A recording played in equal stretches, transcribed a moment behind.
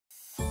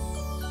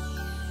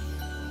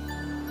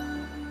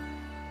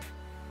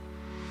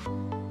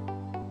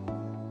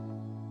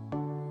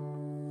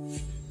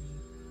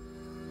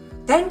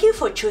Thank you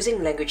for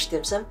choosing Language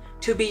Dim Sum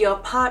to be your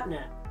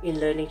partner in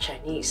learning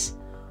Chinese.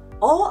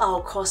 All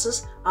our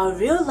courses are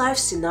real-life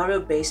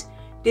scenario-based,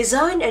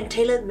 designed and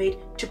tailor-made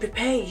to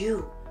prepare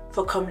you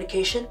for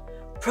communication,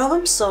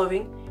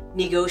 problem-solving,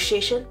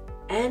 negotiation,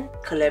 and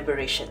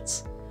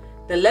collaborations.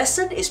 The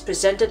lesson is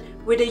presented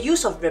with the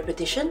use of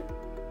repetition,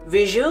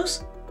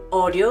 visuals,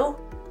 audio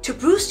to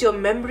boost your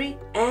memory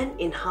and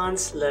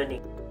enhance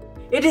learning.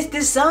 It is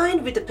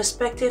designed with the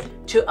perspective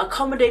to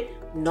accommodate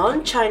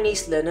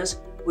non-Chinese learners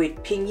with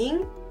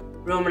Pinyin,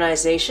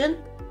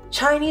 Romanization,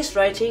 Chinese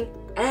writing,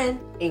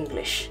 and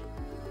English.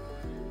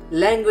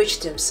 Language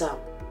Dim Sum.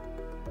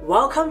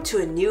 Welcome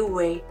to a new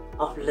way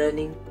of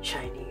learning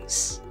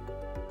Chinese.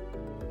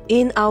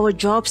 In our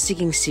job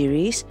seeking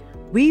series,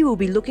 we will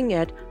be looking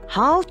at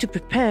how to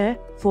prepare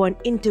for an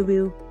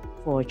interview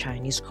for a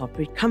Chinese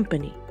corporate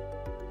company.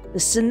 The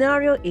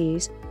scenario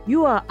is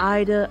you are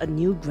either a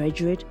new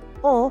graduate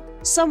or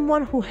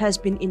someone who has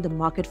been in the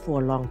market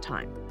for a long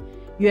time.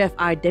 You have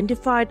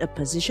identified a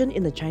position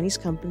in the Chinese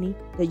company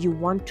that you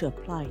want to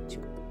apply to.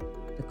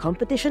 The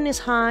competition is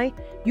high.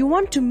 You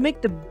want to make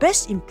the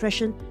best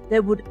impression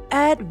that would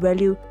add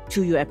value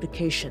to your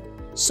application,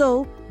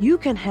 so you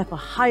can have a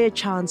higher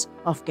chance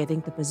of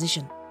getting the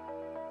position.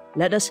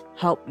 Let us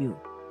help you.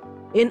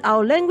 In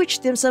our Language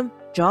Dim Sum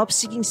job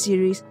seeking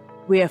series,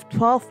 we have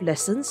 12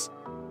 lessons,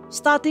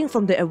 starting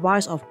from the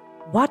advice of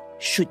what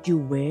should you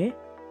wear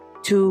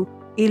to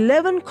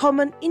 11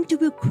 common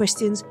interview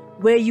questions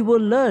where you will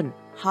learn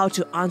how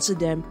to answer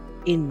them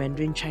in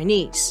Mandarin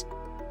Chinese.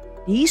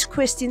 These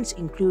questions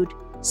include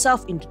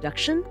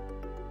self-introduction,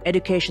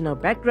 educational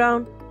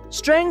background,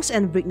 strengths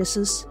and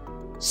weaknesses,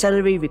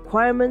 salary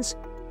requirements,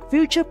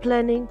 future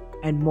planning,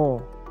 and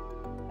more.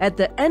 At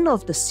the end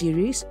of the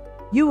series,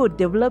 you will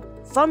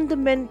develop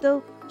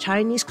fundamental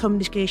Chinese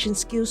communication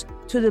skills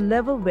to the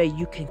level where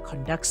you can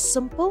conduct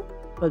simple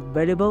but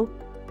valuable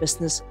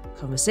business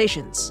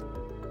conversations.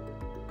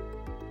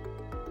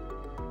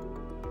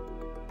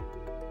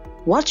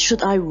 What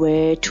should I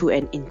wear to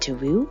an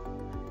interview?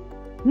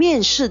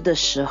 面试的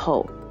时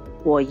候，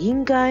我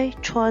应该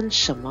穿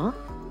什么？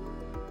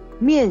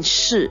面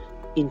试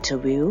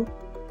interview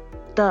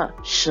的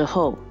时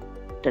候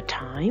the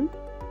time，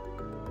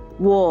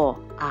 我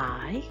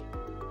I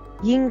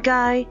应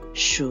该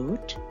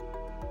should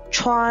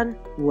穿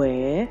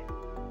wear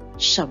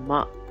什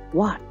么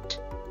what。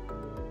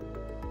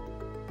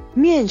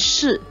面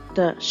试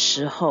的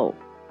时候，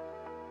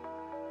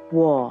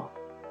我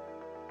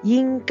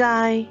应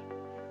该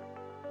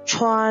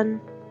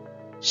穿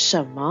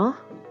什么？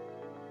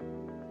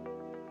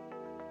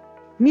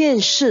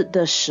面试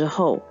的时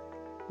候，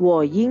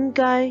我应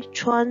该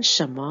穿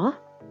什么？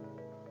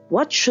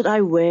 What should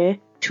I wear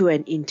to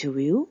an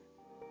interview?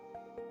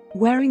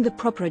 Wearing the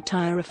proper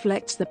attire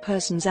reflects the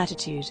person's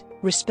attitude,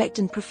 respect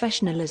and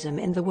professionalism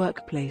in the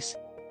workplace.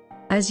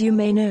 As you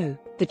may know,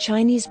 the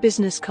Chinese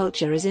business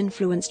culture is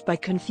influenced by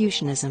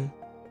Confucianism.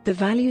 The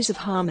values of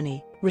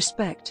harmony,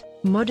 respect,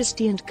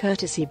 modesty and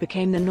courtesy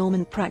became the norm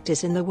and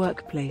practice in the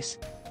workplace.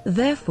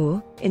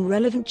 Therefore, in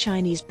relevant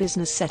Chinese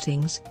business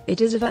settings,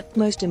 it is of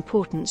utmost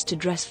importance to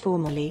dress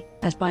formally,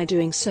 as by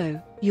doing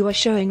so, you are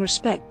showing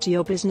respect to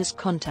your business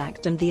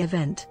contact and the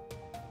event.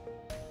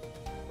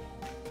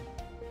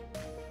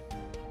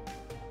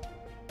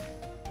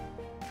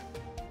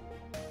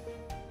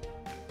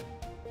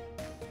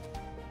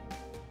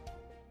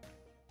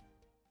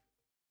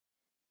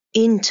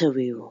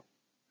 Interview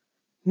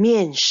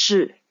面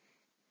试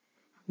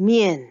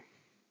面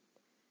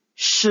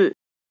试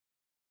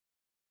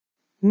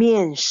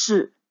面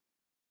试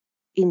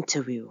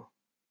interview.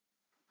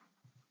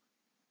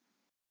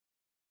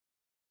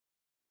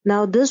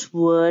 Now this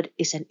word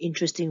is an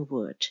interesting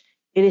word.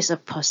 It is a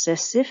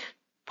possessive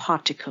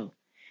particle.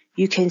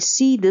 You can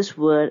see this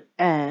word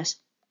as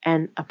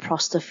an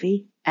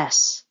apostrophe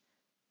s.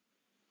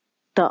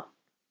 The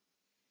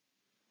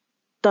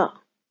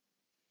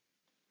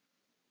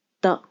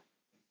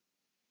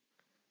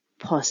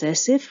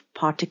possessive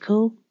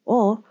particle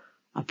or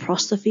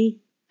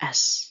apostrophe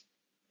s.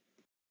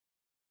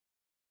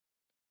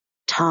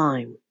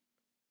 Time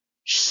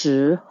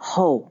时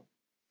候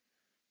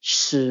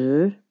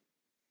时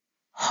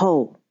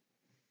候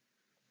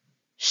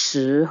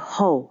时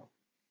候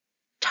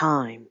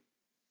time.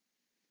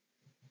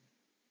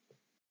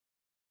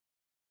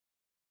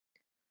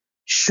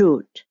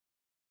 Should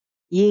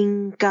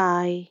应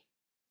该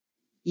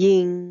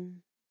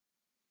应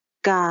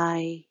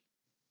该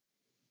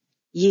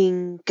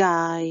应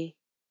该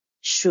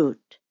should.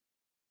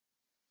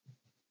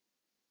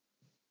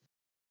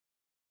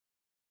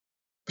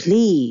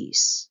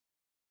 Please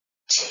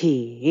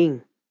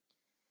请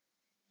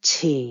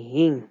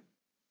请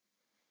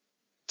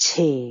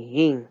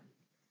请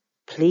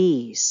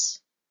please.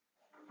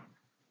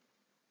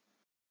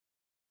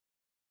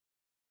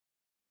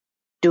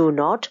 Do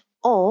not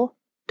or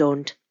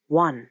don't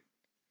want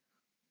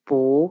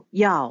不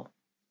要.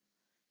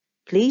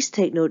 Please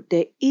take note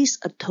there is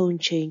a tone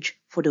change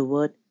for the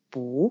word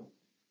不.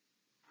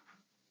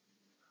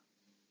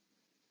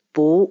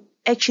 不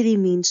actually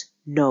means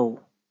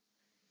no.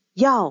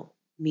 要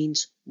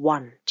means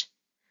want.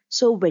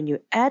 So when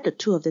you add the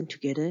two of them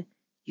together,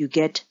 you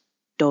get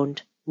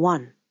don't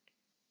want.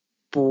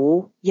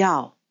 不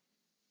要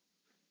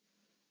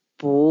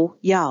不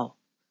要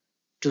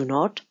do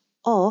not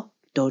or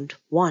don't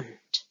want.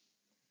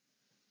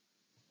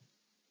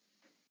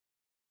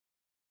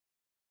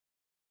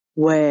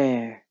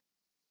 Wear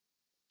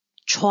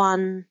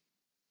穿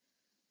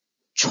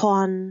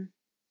穿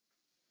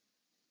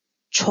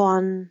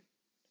穿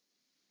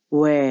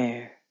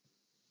wear.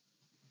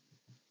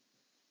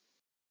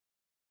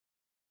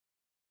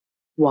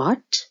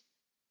 What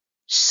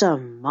什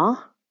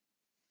么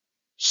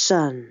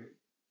什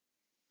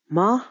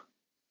么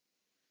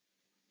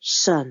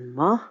什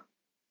么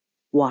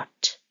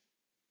what.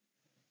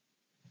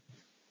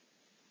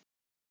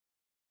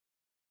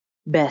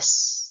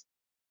 Best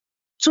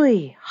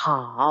最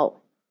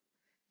好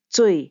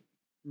最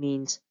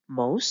means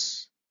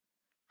most.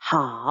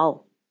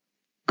 好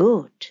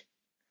good.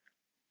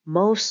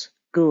 Most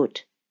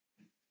good.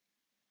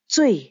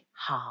 最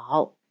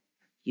好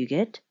you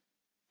get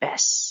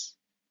best.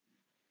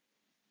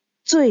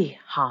 最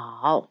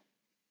好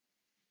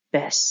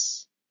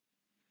best.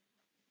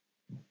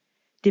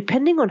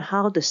 Depending on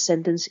how the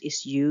sentence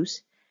is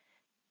used,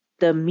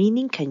 the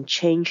meaning can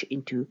change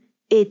into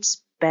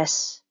it's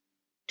best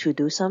to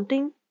do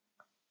something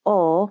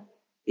or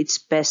it's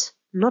best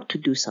not to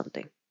do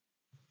something.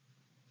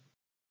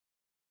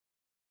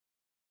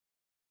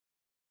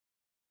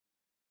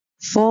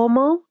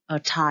 Formal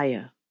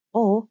attire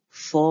or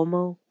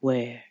formal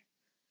wear.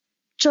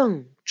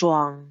 正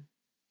装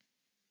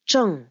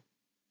正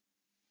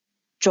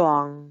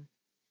装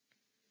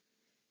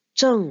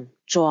正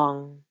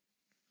装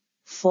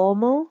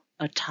formal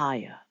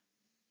attire.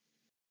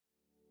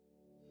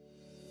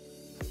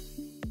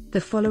 The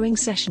following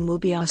session will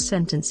be our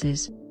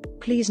sentences.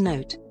 Please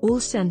note, all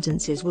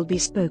sentences will be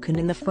spoken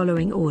in the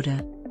following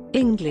order: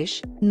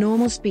 English,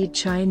 normal speed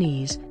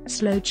Chinese,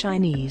 slow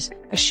Chinese,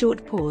 a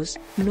short pause,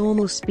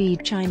 normal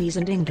speed Chinese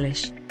and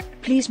English.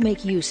 Please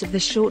make use of the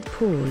short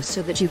pause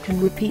so that you can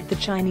repeat the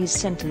Chinese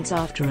sentence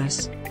after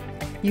us.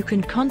 You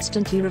can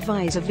constantly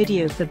revise a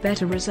video for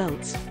better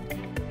results.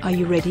 Are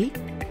you ready?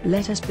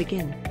 Let us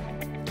begin.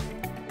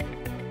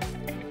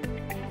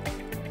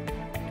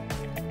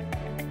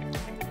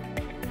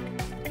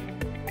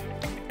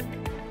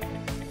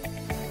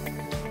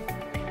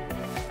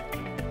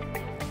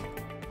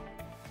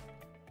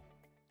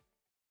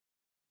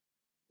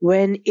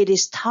 When it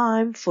is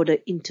time for the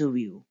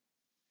interview.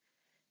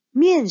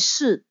 面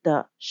试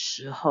的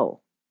时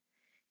候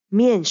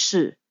面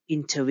试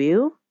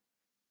interview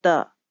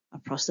的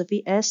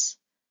apostrophe s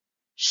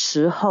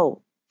时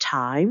候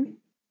time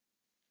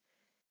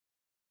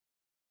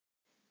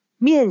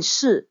面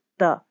试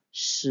的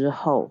时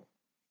候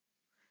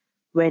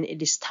when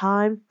it is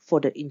time for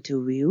the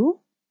interview.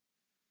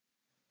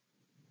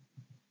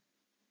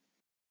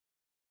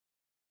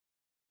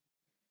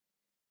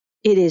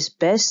 It is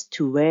best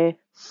to wear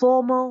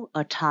formal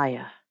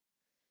attire.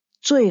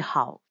 最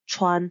好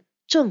穿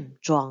正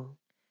装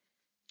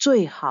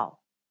最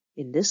好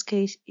in this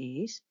case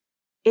is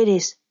it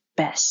is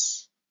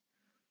best.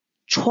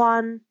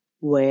 穿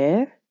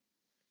wear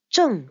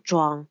正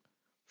装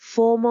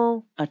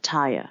formal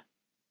attire.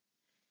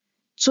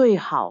 最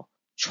好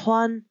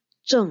穿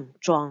正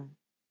装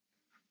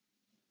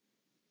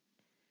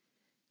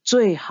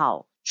最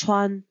好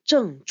穿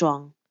正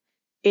装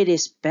It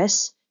is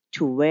best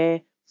to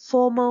wear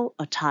formal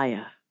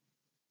attire.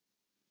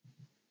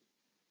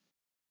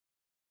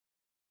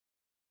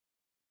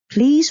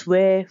 Please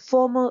wear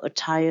formal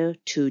attire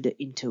to the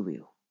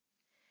interview.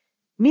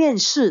 面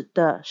试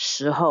的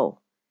时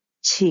候，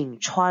请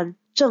穿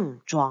正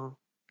装。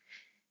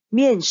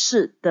面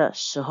试的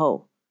时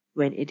候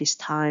when it is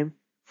time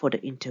for the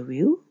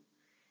interview,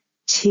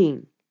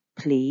 请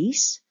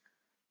please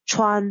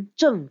穿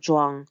正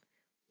装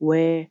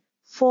wear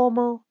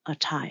formal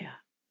attire.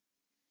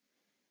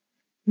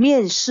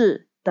 面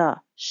试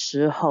的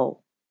时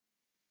候，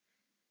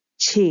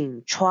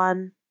请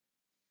穿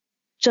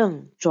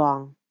正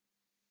装。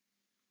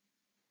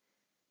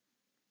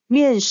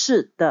面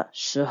试的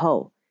时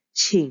候，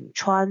请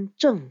穿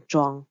正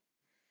装。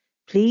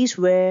Please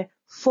wear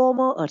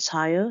formal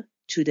attire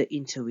to the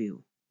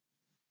interview.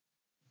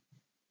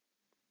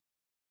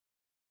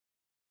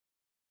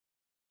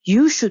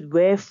 You should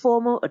wear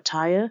formal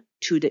attire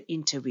to the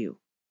interview.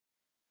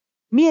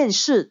 面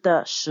试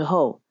的时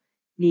候，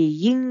你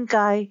应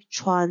该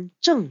穿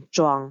正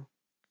装。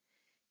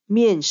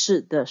面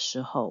试的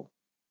时候，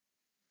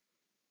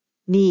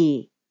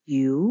你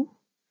you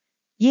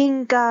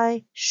应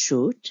该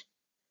should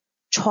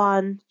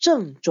穿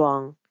正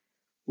装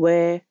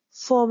wear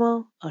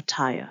formal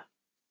attire.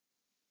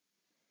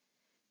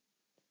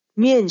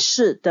 面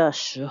试的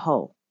时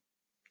候，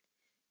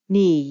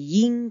你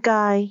应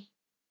该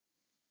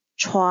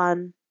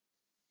穿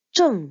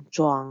正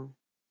装。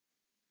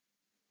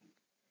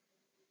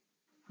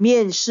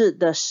面试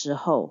的时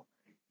候，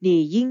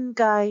你应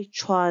该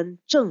穿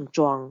正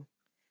装。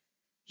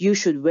You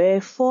should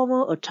wear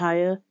formal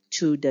attire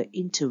to the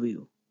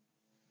interview.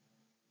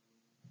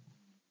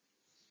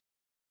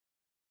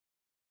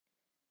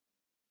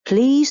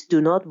 Please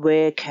do not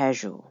wear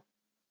casual,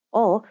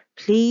 or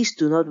please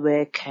do not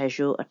wear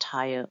casual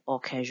attire or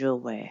casual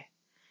wear.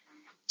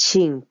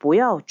 请不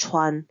要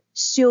穿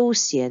休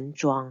闲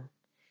装。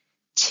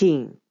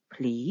请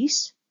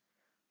please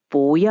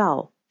不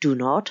要 do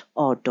not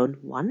or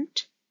don't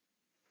want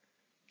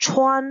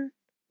穿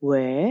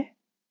wear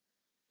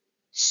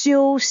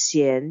休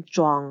闲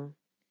装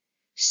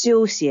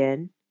休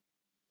闲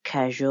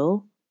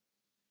casual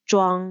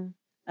装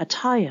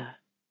attire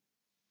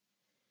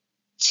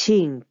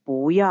请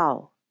不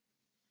要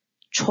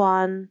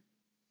穿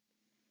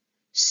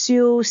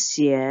休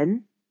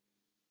闲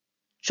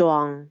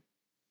装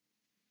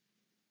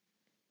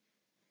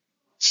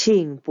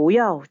请不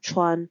要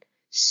穿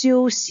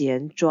休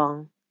闲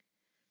装。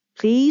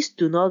Please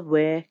do not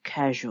wear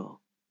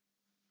casual.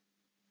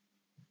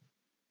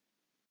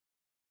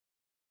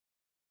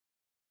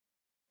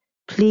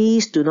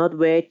 Please do not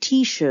wear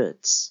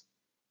t-shirts.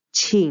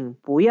 请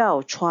不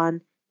要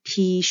穿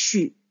T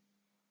恤。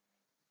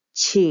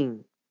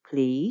请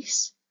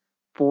please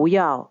不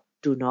要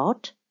do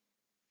not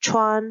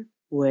穿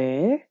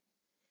wear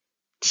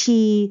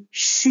T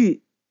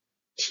恤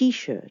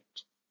t-shirt。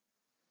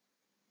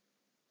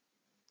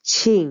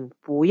请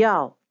不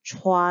要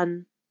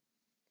穿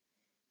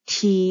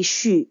T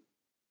恤。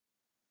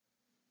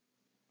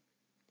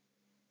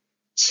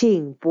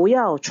请不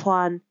要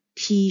穿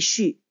T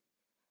恤。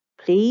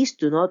Please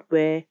do not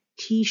wear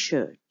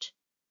T-shirt.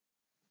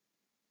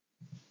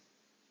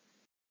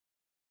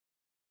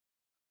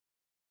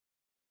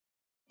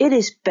 It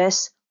is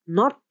best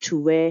not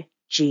to wear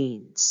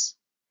jeans.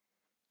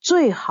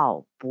 最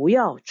好不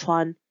要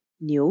穿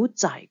牛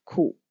仔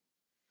裤。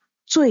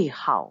最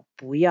好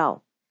不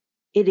要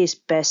It is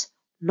best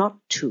not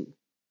to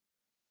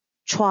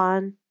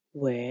穿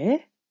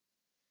wear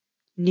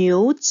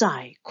牛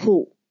仔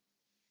裤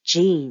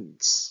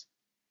jeans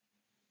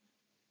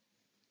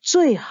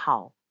最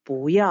好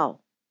不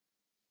要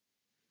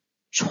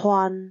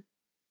穿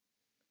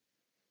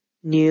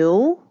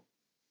牛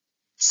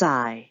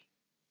仔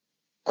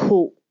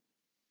裤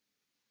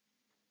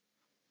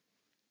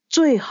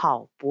最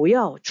好不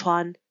要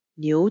穿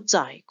牛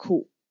仔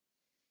裤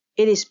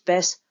It is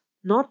best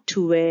not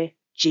to wear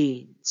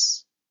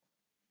jeans.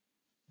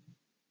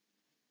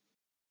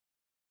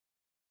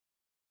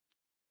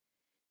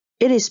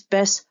 It is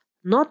best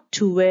not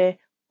to wear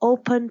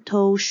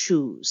open-toe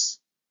shoes.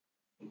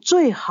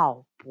 最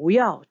好不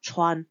要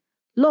穿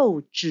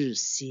露趾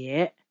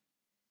鞋。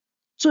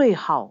最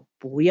好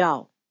不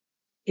要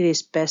It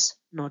is best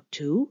not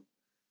to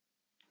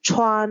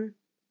穿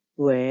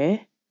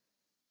wear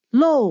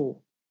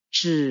露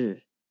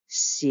趾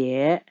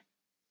鞋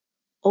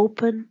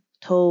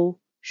open-toe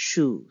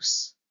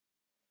shoes.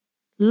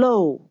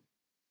 露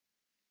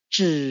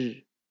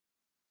趾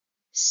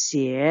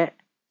鞋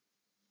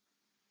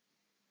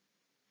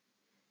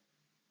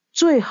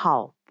最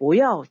好不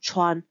要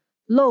穿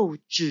露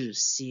趾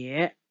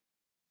鞋。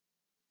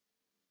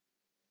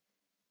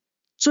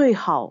最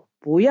好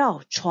不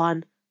要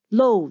穿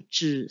露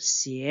趾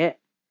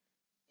鞋。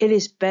It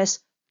is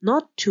best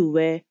not to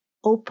wear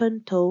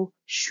open-toe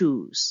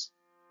shoes.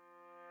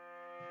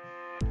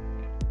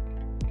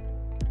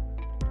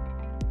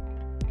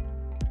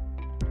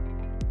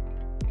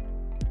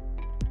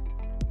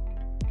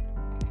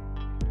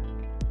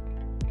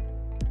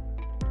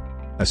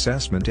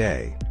 Assessment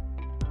A.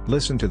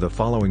 Listen to the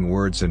following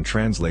words and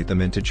translate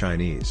them into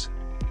Chinese.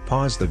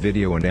 Pause the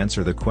video and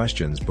answer the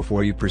questions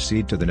before you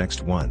proceed to the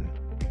next one.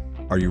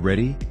 Are you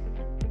ready?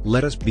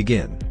 Let us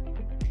begin.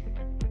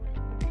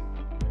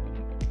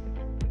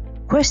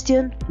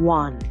 Question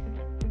 1.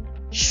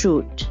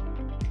 Shoot.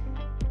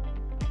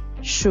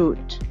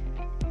 Shoot.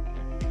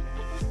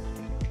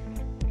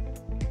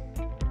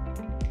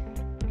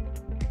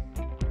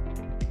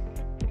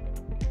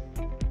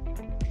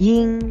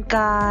應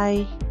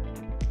該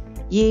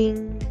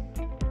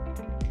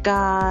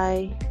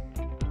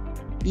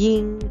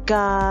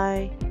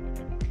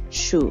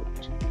shoot.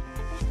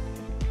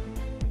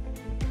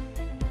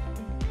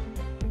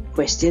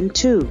 Question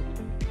 2.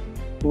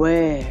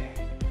 Where?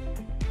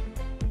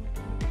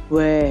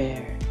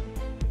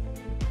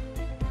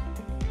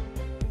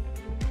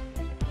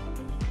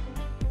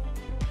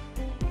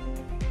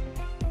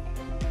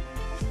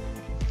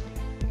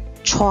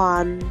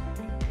 Chuan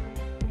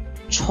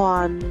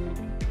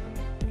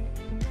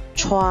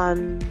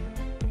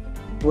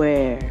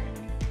where?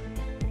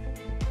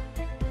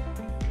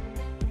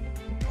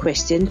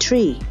 Question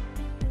 3.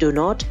 Do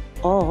not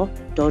or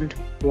don't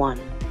want.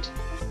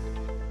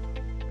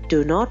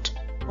 Do not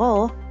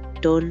or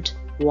don't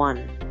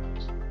want.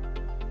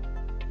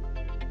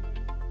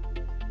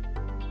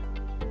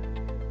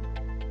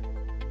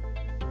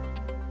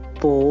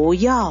不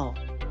要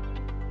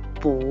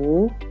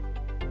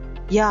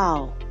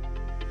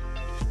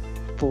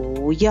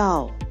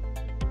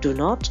Do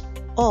not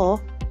or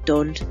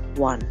don't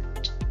want.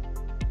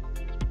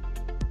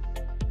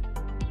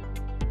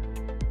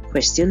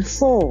 Question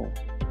 4.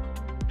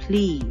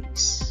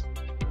 Please.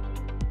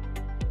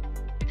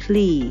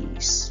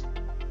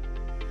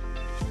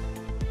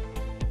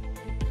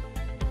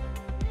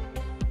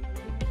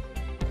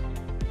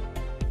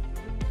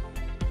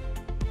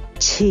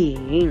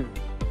 请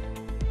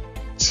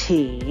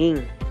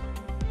请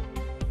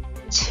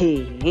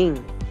请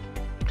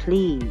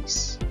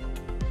please.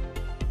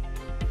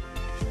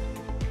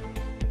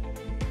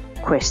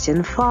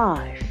 Question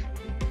 5.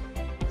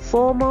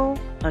 Formal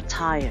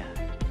attire.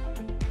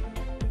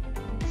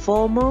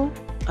 Formal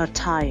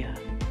attire.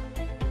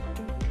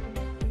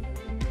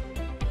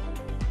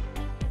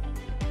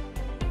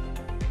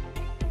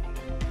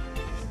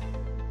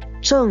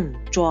 正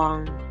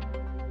装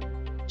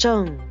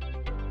正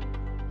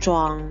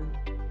装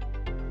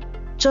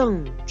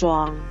正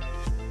装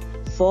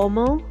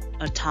formal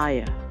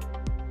attire.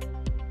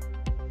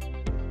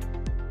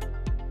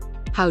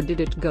 How did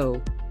it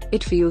go?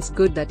 It feels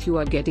good that you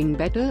are getting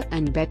better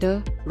and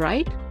better,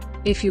 right?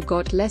 If you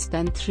got less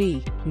than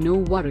 3, no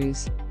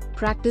worries.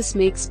 Practice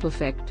makes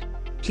perfect.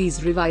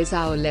 Please revise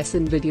our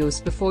lesson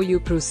videos before you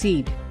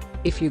proceed.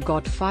 If you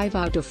got 5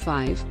 out of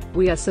 5,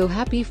 we are so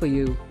happy for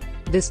you.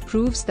 This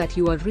proves that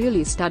you are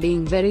really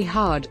studying very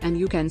hard and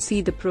you can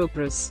see the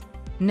progress.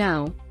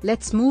 Now,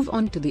 let's move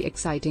on to the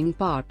exciting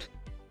part.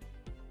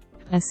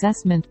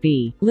 Assessment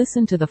B.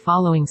 Listen to the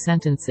following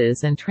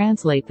sentences and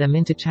translate them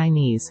into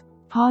Chinese.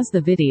 Pause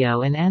the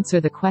video and answer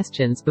the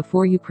questions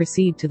before you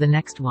proceed to the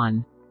next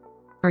one.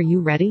 Are you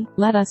ready?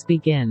 Let us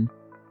begin.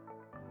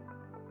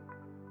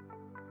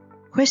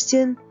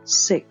 Question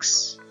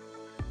 6.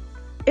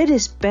 It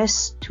is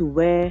best to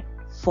wear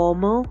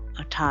formal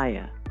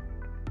attire.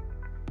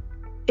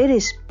 It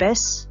is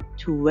best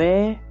to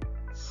wear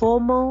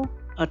formal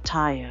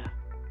attire.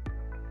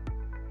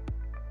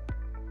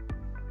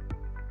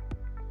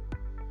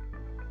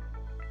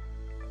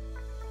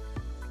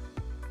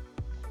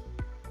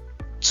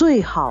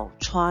 最好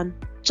穿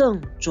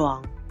正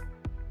装。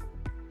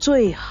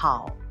最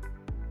好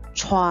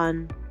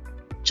穿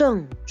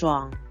正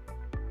装。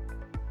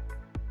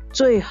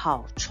最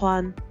好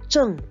穿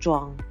正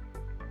装。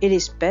It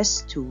is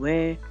best to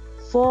wear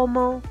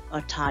formal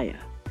attire.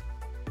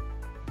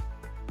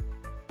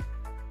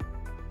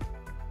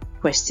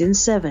 Question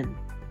 7.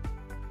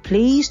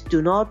 Please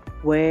do not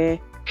wear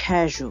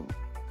casual.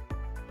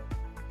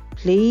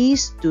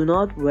 Please do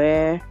not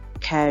wear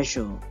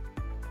casual.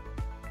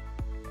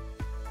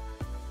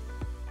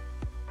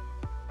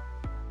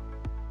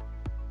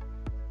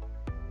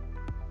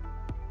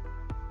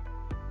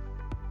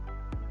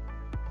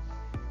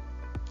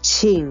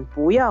 请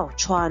不要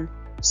穿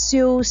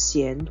休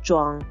闲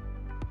装。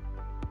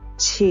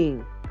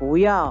请不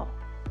要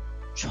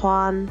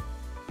穿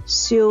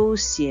休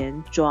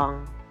闲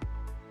装。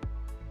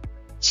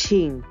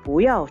请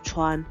不要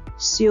穿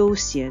休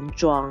闲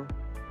装。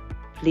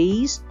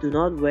Please do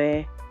not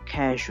wear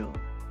casual.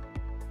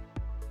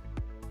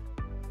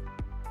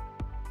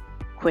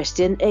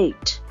 Question 8.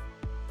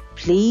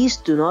 Please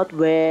do not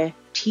wear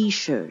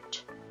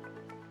t-shirt.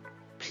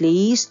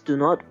 Please do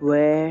not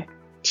wear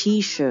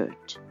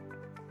t-shirt.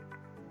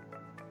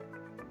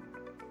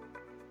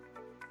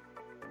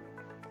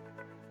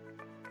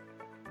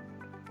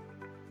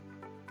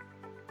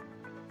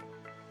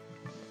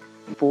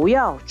 不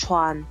要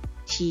穿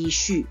T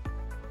恤，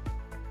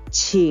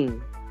请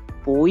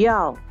不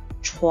要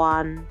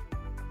穿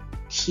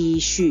T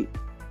恤，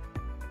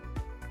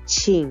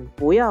请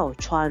不要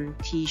穿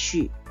T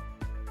恤。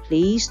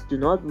Please do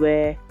not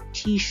wear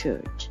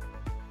T-shirt.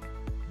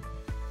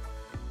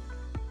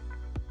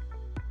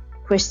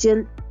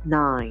 Question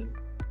 9.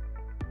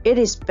 It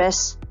is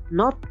best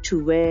not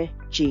to wear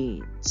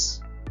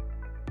jeans.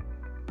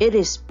 It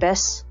is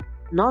best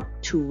not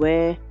to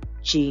wear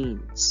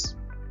jeans.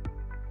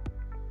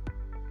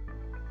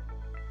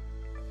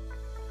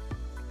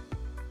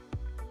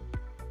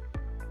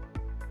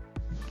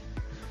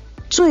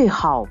 最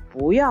好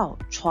不要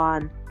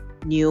穿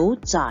牛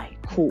仔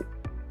裤。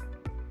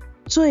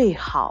最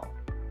好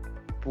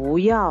不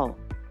要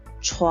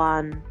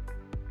穿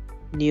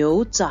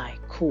牛仔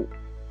裤。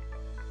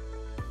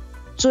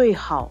最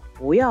好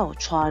不要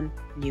穿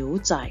牛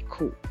仔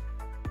裤。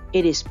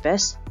It is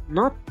best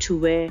not to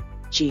wear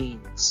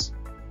jeans.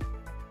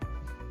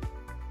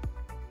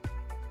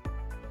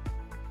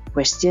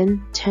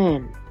 Question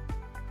 10.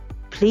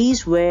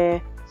 Please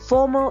wear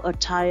formal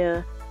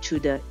attire to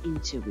the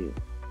interview.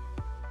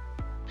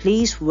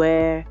 Please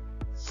wear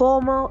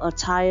formal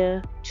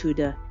attire to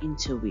the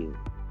interview.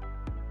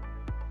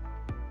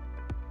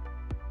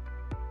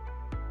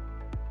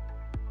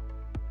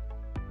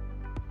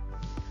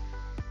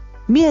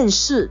 面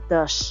试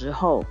的时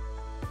候，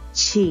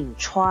请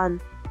穿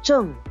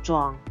正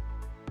装。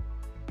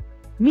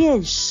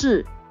面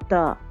试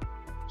的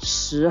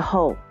时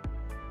候，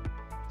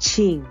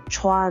请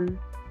穿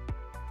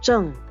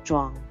正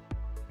装。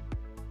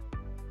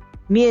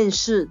面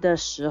试的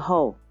时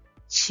候，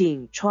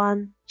请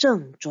穿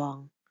正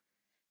装。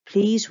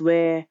Please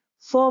wear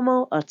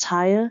formal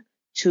attire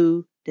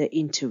to the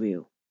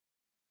interview.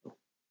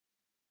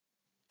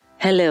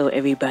 Hello,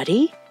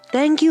 everybody.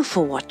 Thank you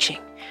for watching.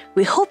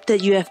 We hope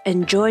that you have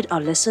enjoyed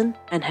our lesson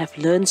and have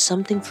learned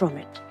something from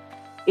it.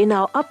 In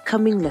our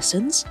upcoming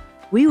lessons,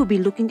 we will be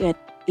looking at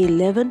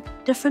 11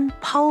 different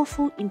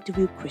powerful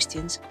interview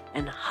questions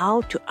and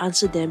how to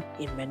answer them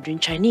in Mandarin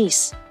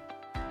Chinese.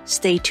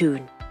 Stay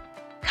tuned.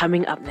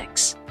 Coming up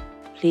next,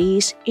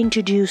 please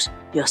introduce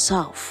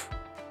yourself.